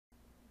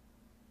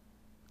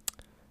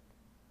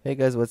Hey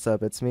guys, what's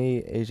up? It's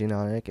me,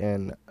 Asianianic,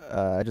 and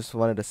I just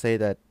wanted to say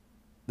that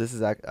this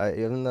is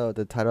even though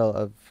the title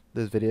of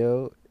this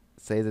video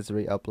says it's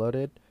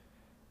re-uploaded,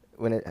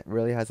 when it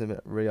really hasn't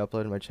been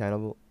re-uploaded my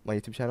channel, my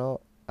YouTube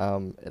channel,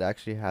 it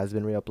actually has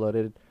been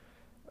re-uploaded.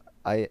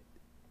 If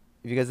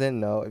you guys didn't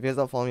know, if you guys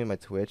don't follow me on my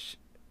Twitch,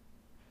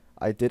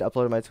 I did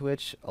upload my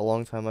Twitch a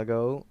long time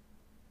ago.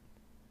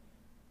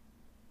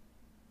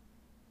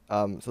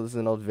 So this is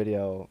an old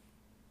video,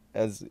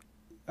 as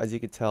as you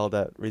could tell,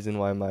 that reason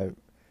why my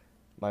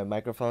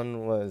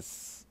microphone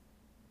was,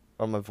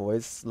 or my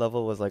voice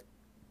level was like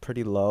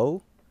pretty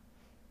low,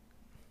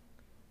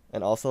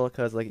 and also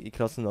because like you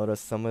can also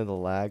notice some of the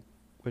lag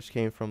which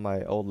came from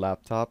my old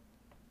laptop.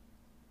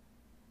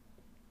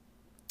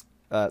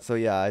 So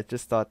yeah, I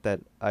just thought that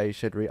I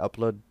should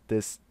re-upload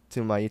this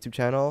to my YouTube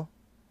channel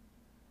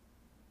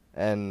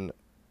and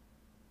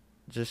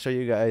just show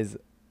you guys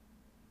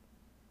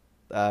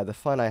the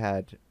fun I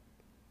had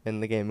in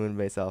the game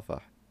Moonbase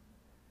Alpha.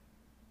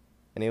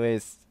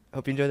 Anyways,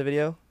 hope you enjoyed the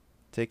video.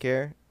 Take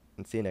care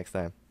and see you next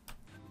time.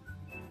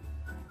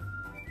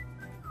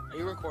 Are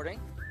you recording?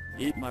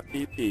 Eat my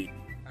pee-pee.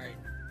 Alright.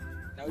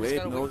 Now we just Wait,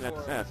 gotta no, wait that's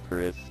for... fast,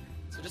 Chris.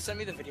 So just send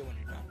me the video when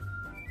you're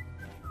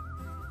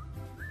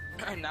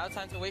done. Now it's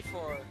time to wait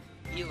for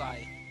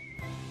Eli.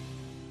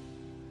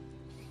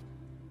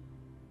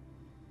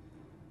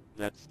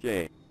 That's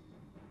gay.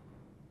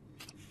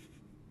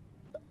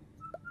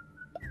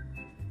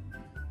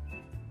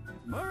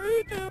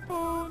 Marita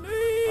Pony!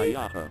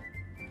 Ayaha.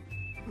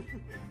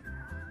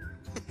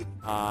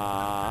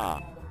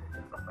 Ah.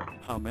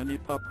 How many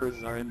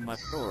puppers are in my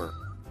store?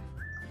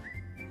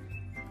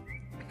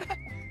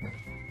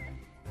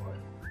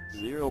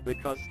 0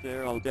 because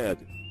they're all dead.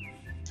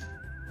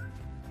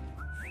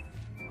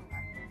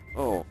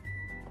 Oh.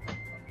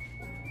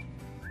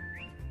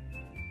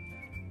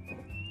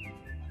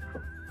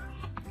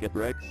 Get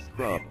wrecked,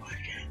 scrub.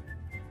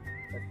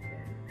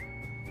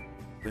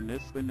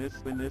 Finis, finis,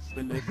 finis,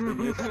 finis,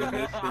 finis,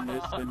 finis,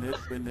 finis, finis,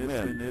 finis,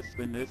 finis,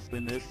 finis,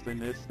 finis,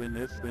 finis,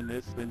 finis,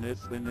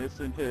 finis, finis,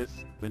 and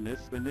hiss, finis,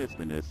 finis,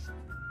 finis.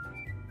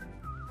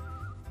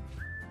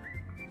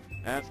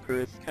 Ask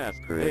Chris,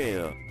 cast Chris.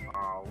 Hey,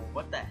 Oh,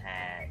 what the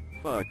heck?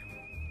 fuck.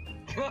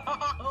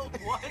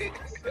 What?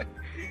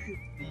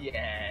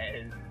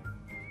 Yes.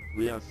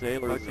 We are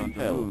sailors on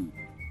hell.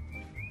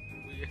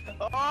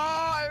 Oh,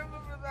 I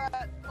remember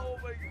that! Oh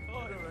my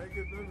god!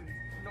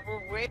 No,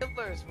 we're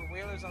whalers. We're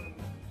whalers on the...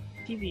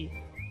 TV.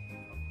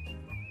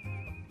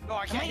 No,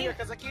 I can't hear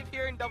because I keep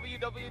hearing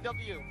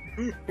www.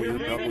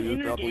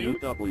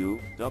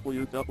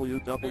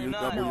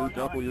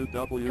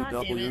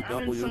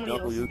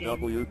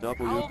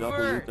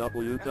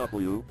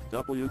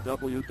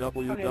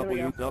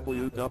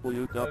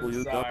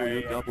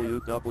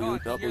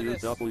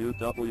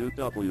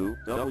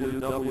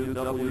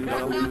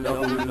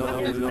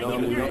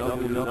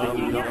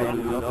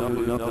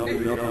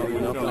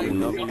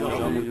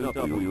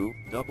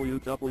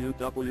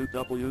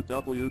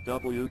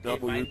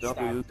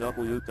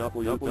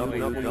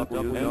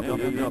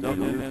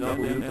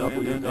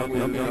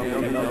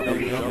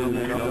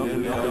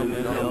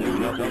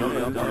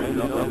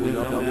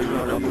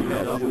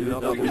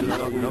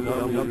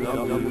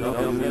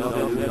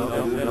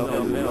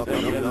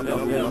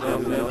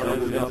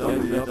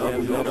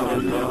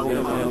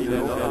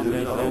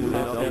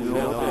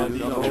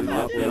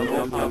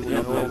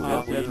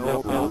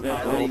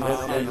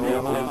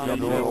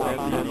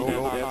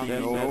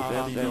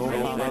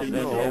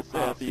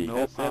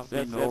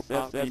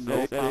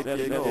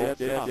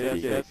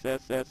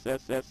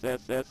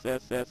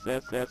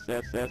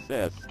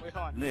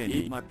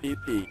 Eat my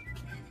pee-pee.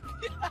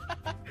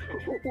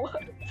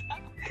 What?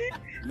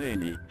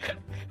 Nani?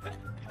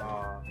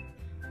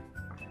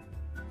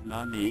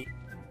 Nani?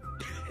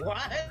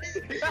 What?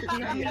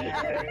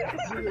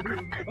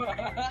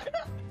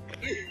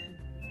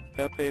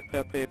 Pepe,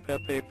 Pepe,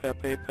 Pepe,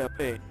 Pepe,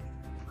 Pepe.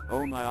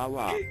 Oh my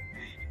Allah.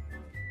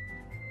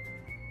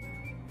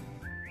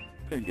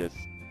 Pingus.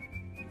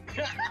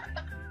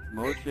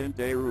 Motion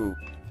Deru.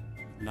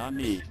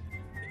 Nani?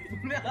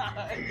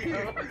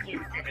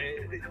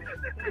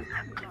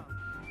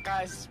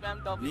 Guys,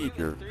 spam W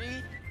Neater. in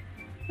 3.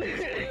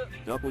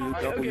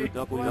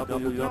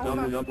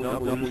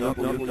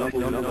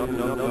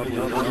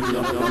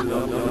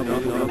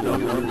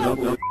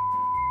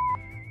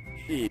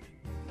 Sheep.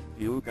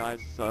 You guys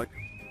suck.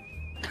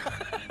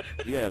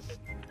 Yes.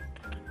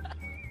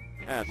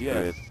 Ass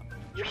yes.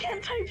 You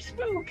can't type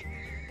spook!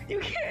 You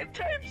can't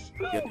type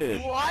spook! Get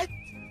hit. What?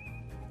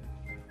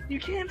 You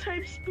can't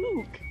type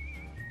spook!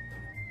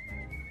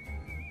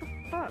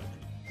 What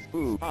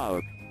Spook.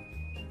 Out.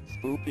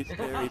 Spooky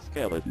scary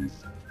skeletons.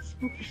 the fuck?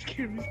 Spooky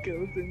scary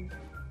skeleton.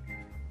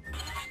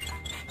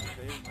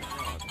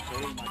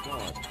 Oh my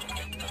god.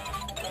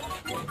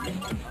 Oh my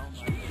god.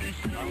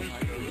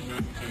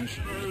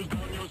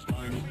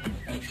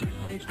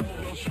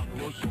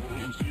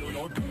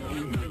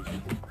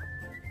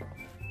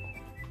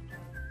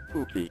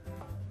 Spooky.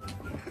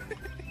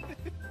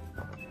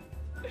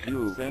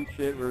 You sent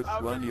shivers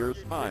I'm run your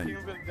gonna spine.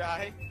 You're gonna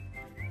die.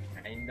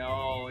 I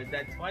know, it's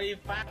at 25%!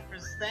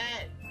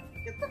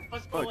 Get the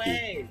fuck Fucky.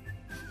 away!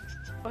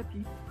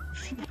 Fucky.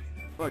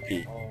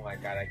 Fucky. Oh my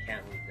god, I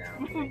can't move down.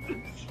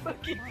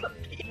 Fucky.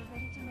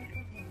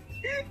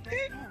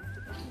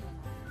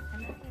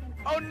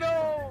 Oh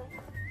no!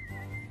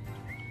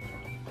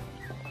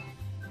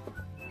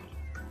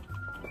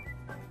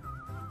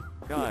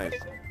 Guys,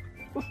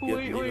 give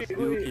me the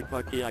spooky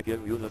fucky, I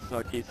give you the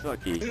sucky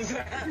sucky.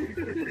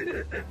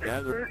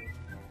 Gather.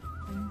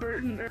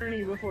 Bert and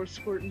Ernie before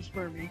Squirt and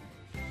Spermy.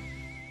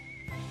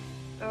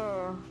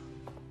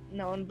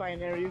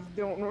 Non-binaries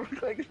don't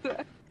work like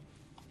that.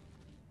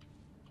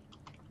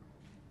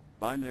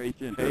 Binary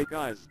chin. Hey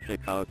guys,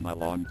 check out my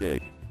long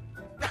dick.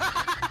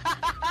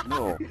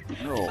 No,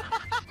 no.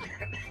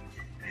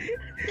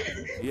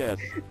 Yes.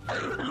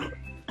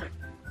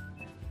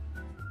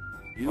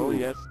 You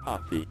yes,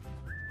 Poppy.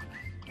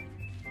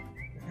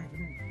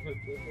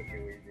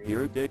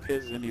 Your dick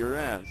is in your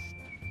ass.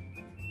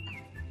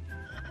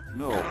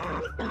 No.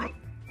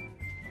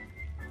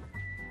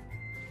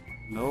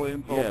 No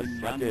impulse,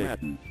 yes,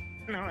 Madden.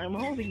 No, I'm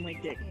holding my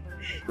dick.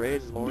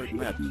 Praise Lord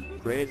Madden.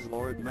 Praise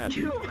Lord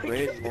Madden.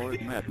 Praise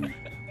Lord Madden.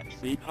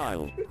 See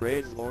Kyle.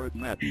 Praise Lord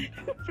Madden.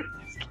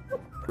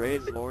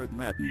 Praise Lord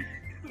Madden.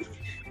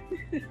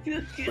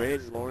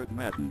 Praise Lord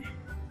Madden.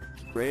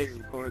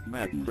 Praise Lord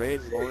Madden.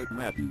 Praise Lord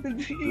Madden.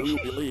 Do you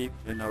believe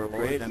in our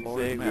Lord and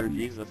Savior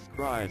Jesus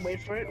Christ?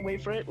 Wait for it,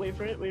 wait for it, wait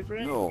for it, wait for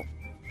it. No.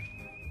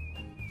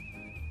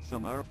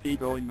 Some RP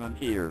going on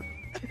here.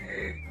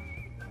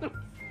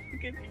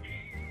 Okay.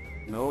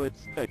 No,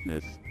 it's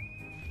thickness.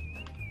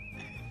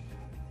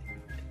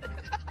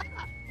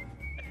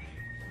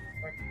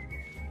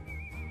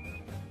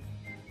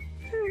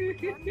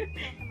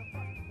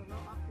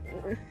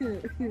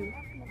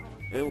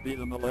 He'll be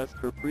the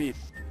molester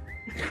priest.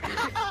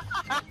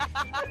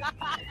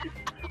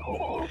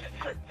 Oh.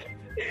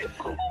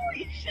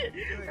 Holy shit!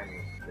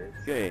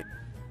 Gay.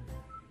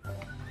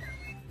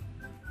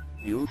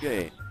 You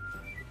gay.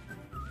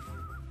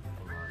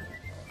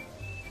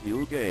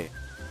 You gay.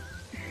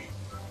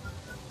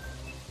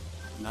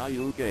 Now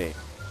you gay.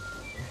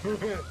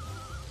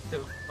 The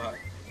fuck?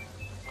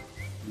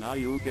 Now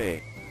you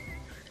gay.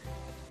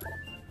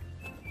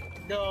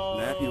 No!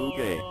 That you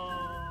gay.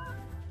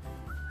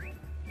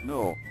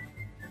 No.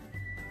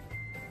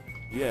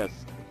 Yes,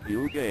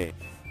 you gay.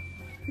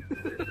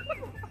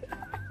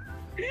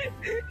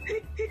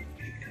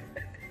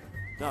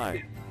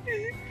 Die.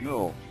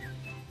 No.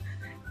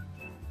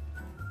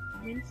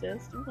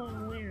 Incest,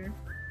 on where?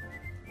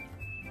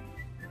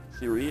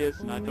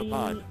 Serious not a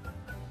bot.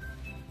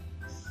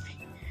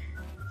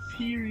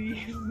 Siri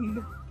is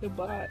not a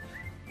bot.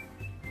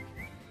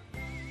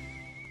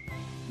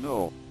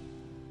 No.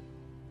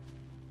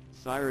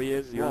 Siri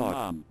is your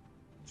mom.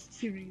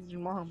 Siri is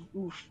your mom.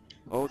 Oof.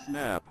 Oh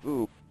snap.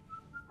 Oop.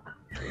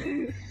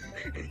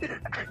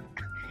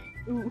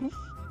 Oof.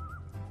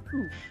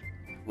 Oof.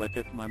 What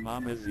if my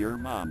mom is your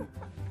mom?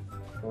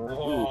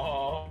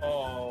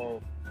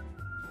 Whoa!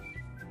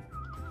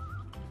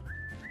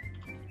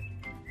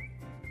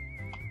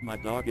 My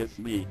dog is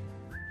me.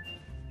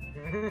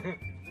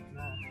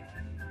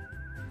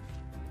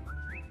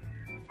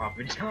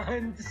 Papa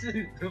John's,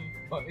 the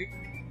fuck?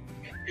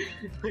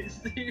 My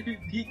Siri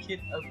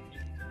beacon of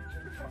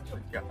Papa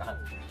John.